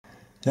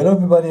Hello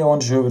everybody, I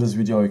want to show you with this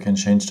video how you can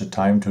change the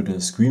time to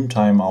the screen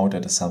timeout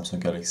at the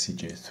Samsung Galaxy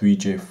J3,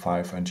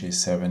 J5 and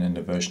J7 in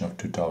the version of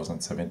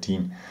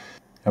 2017.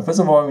 First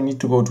of all, we need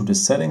to go to the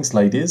settings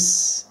like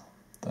this,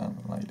 then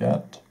like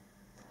that.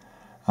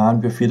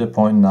 And we have here the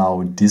point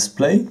now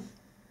display.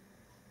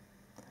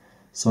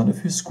 So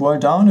if you scroll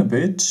down a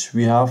bit,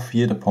 we have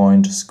here the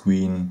point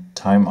screen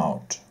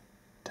timeout.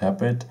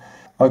 Tap it.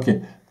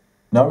 Okay,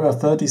 now we have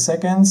 30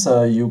 seconds.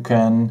 You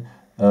can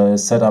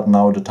set up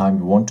now the time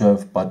you want to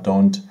have, but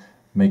don't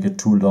make it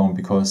too long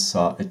because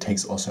it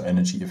takes also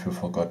energy if you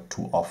forgot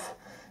to off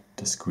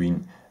the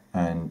screen.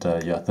 And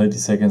yeah, 30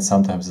 seconds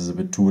sometimes is a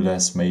bit too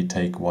less, may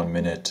take 1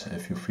 minute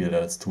if you feel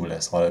that it's too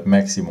less, or at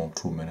maximum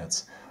 2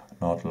 minutes,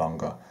 not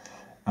longer.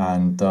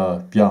 And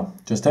yeah,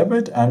 just tap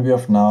it, and we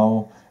have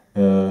now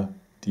the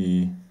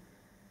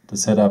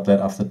setup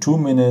that after 2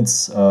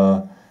 minutes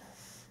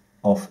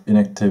of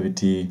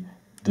inactivity,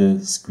 the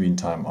screen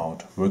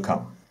timeout will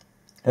come.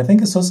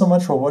 Thank you so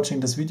much for watching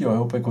this video. I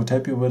hope I could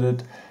help you with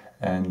it.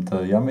 And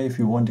yeah, if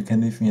you want, you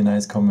can leave me a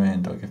nice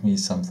comment or give me a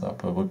thumbs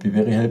up. It would be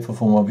very helpful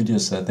for more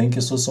videos. Thank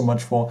you so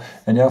much for.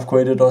 And yeah, I've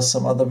created also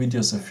some other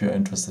videos if you're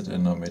interested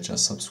in them.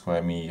 Just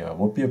subscribe me. It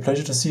would be a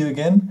pleasure to see you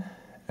again.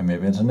 And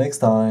maybe until next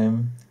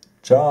time.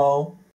 Ciao.